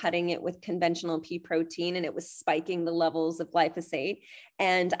 they were cutting it with conventional pea protein, and it was spiking the levels of glyphosate.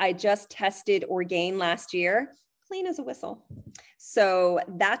 And I just tested Orgain last year, clean as a whistle. So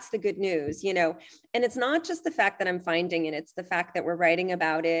that's the good news, you know, and it's not just the fact that I'm finding it, it's the fact that we're writing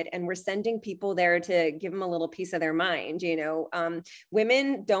about it and we're sending people there to give them a little piece of their mind. You know,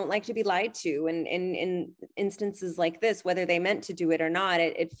 women don't like to be lied to. And in instances like this, whether they meant to do it or not,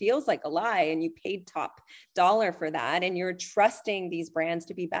 it feels like a lie, and you paid top dollar for that, and you're trusting these brands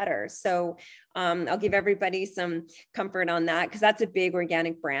to be better. So I'll give everybody some comfort on that, because that's a big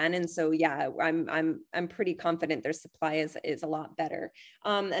organic brand. And so, yeah, I'm pretty confident their supply is a lot better.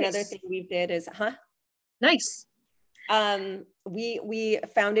 Another thing we did is, Nice. We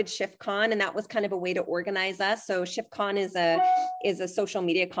founded ShiftCon, and that was kind of a way to organize us. So ShiftCon is a social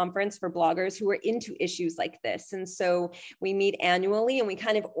media conference for bloggers who are into issues like this. And so we meet annually, and we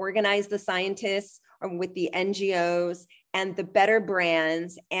kind of organize the scientists with the NGOs and the better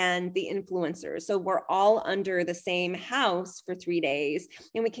brands and the influencers. So we're all under the same house for 3 days,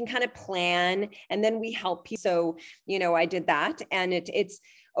 and we can kind of plan, and then we help people. So, you know, I did that, and it's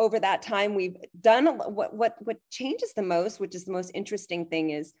over that time we've done what changes the most, which is the most interesting thing,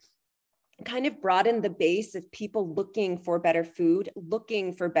 is kind of broaden the base of people looking for better food,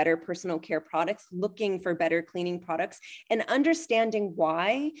 looking for better personal care products, looking for better cleaning products, and understanding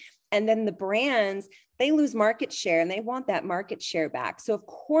why. And then the brands, they lose market share, and they want that market share back. So of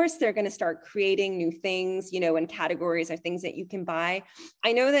course they're going to start creating new things, you know, and categories are things that you can buy.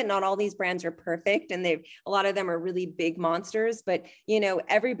 I know that not all these brands are perfect, and a lot of them are really big monsters, but you know,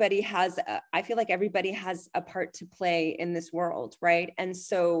 I feel like everybody has a part to play in this world, right? And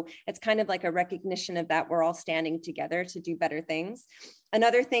so it's kind of like a recognition of that we're all standing together to do better things.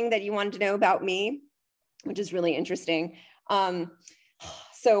 Another thing that you wanted to know about me, which is really interesting.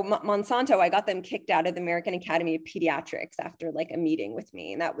 So Monsanto, I got them kicked out of the American Academy of Pediatrics after like a meeting with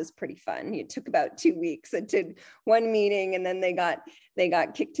me. And that was pretty fun. It took about 2 weeks. I did one meeting, and then they got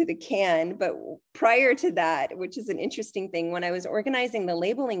kicked to the can. But prior to that, which is an interesting thing, when I was organizing the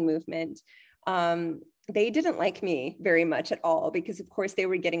labeling movement, they didn't like me very much at all, because of course they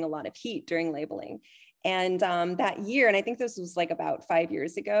were getting a lot of heat during labeling. And that year, and I think this was like about 5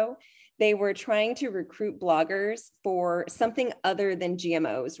 years ago, they were trying to recruit bloggers for something other than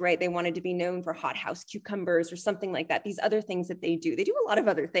GMOs, right? They wanted to be known for hothouse cucumbers or something like that. These other things that they do a lot of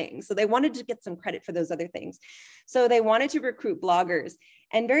other things. So they wanted to get some credit for those other things. So they wanted to recruit bloggers,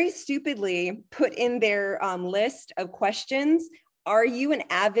 and very stupidly put in their list of questions, are you an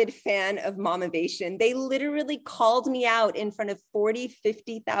avid fan of Mamavation? They literally called me out in front of 40,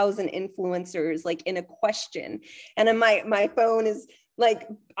 50,000 influencers, like in a question. And my phone is like,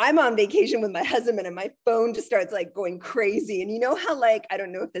 I'm on vacation with my husband, and my phone just starts like going crazy. And you know how, like, I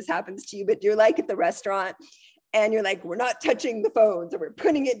don't know if this happens to you, but you're like at the restaurant and you're like, we're not touching the phones, or we're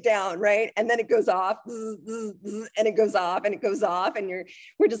putting it down, right? And then it goes off, and it goes off, and it goes off, and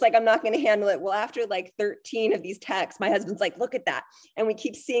we're just like, I'm not going to handle it. Well, after like 13 of these texts, my husband's like, look at that. And we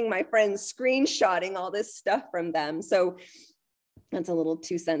keep seeing my friends screenshotting all this stuff from them. So that's a little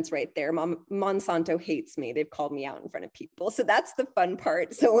 2 cents right there. Monsanto hates me. They've called me out in front of people. So that's the fun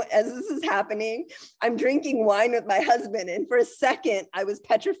part. So as this is happening, I'm drinking wine with my husband. And for a second, I was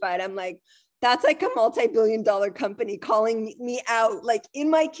petrified. I'm like, that's like a multi-billion-dollar company calling me out, like in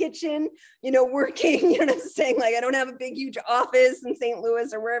my kitchen, you know, working, you know what I'm saying? Like, I don't have a big, huge office in St.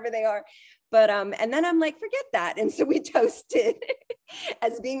 Louis or wherever they are. But, and then I'm like, forget that. And so we toasted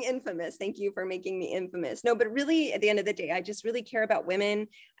as being infamous. Thank you for making me infamous. No, but really at the end of the day, I just really care about women.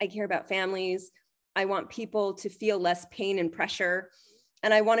 I care about families. I want people to feel less pain and pressure.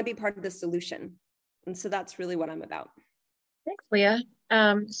 And I want to be part of the solution. And so that's really what I'm about. Thanks, Leah.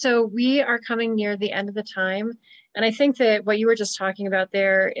 So we are coming near the end of the time. And I think that what you were just talking about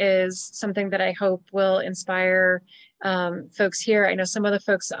there is something that I hope will inspire folks here. I know some of the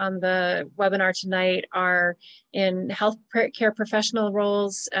folks on the webinar tonight are in healthcare professional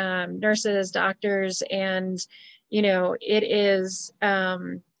roles, nurses, doctors, and, it is,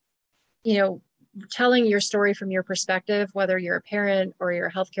 telling your story from your perspective, whether you're a parent or you're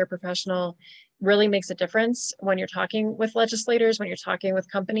a healthcare professional, really makes a difference when you're talking with legislators, when you're talking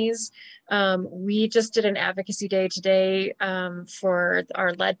with companies. We just did an advocacy day today for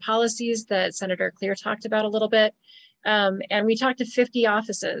our lead policies that Senator Cleare talked about a little bit. And we talked to 50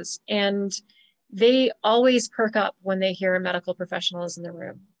 offices, and they always perk up when they hear a medical professional is in the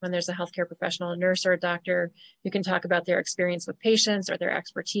room. When there's a healthcare professional, a nurse or a doctor, who can talk about their experience with patients or their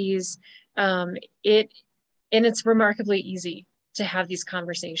expertise. It's remarkably easy to have these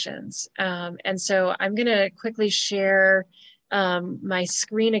conversations. And so I'm gonna quickly share my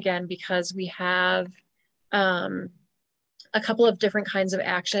screen again, because we have a couple of different kinds of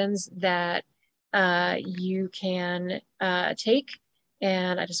actions that you can take.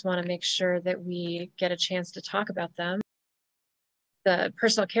 And I just want to make sure that we get a chance to talk about them. The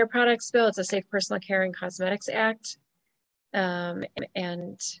Personal Care Products Bill, it's a Safe Personal Care and Cosmetics Act,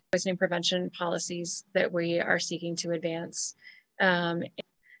 and poisoning prevention policies that we are seeking to advance.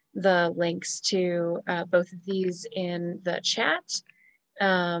 The links to both of these in the chat,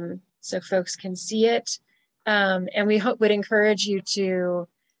 so folks can see it. And we would encourage you to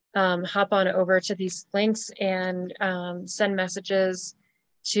hop on over to these links and send messages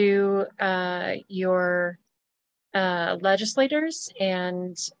to your legislators,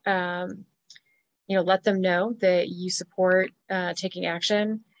 and let them know that you support taking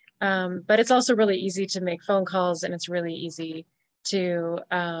action. But it's also really easy to make phone calls, and it's really easy to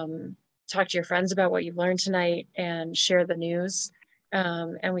talk to your friends about what you've learned tonight and share the news.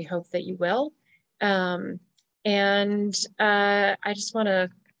 And we hope that you will. And I just want to,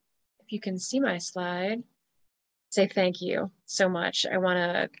 if you can see my slide, say thank you so much. I want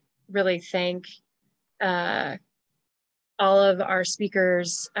to really thank all of our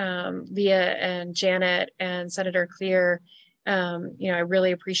speakers, Leah and Janet and Senator Cleare. I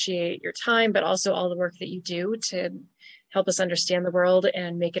really appreciate your time, but also all the work that you do to help us understand the world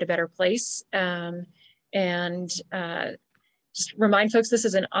and make it a better place. Just remind folks, this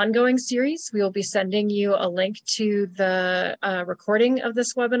is an ongoing series. We will be sending you a link to the recording of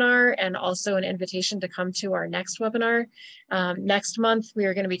this webinar, and also an invitation to come to our next webinar. Next month, we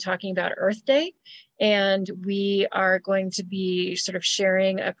are going to be talking about Earth Day, and we are going to be sort of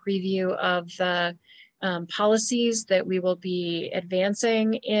sharing a preview of the policies that we will be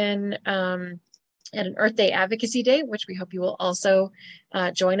advancing in at an Earth Day Advocacy Day, which we hope you will also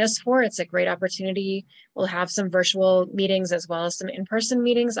join us for. It's a great opportunity. We'll have some virtual meetings as well as some in-person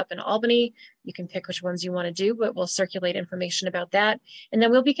meetings up in Albany. You can pick which ones you want to do, but we'll circulate information about that. And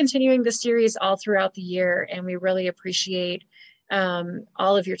then we'll be continuing the series all throughout the year, and we really appreciate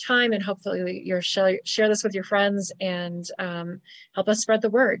all of your time, and hopefully you'll share this with your friends and help us spread the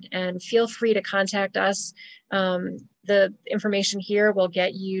word. And feel free to contact us. The information here will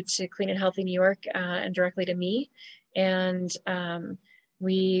get you to Clean and Healthy New York and directly to me. And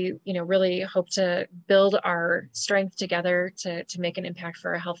we really hope to build our strength together to make an impact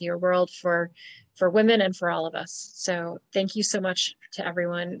for a healthier world for women and for all of us. So thank you so much to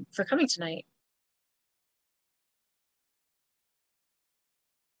everyone for coming tonight.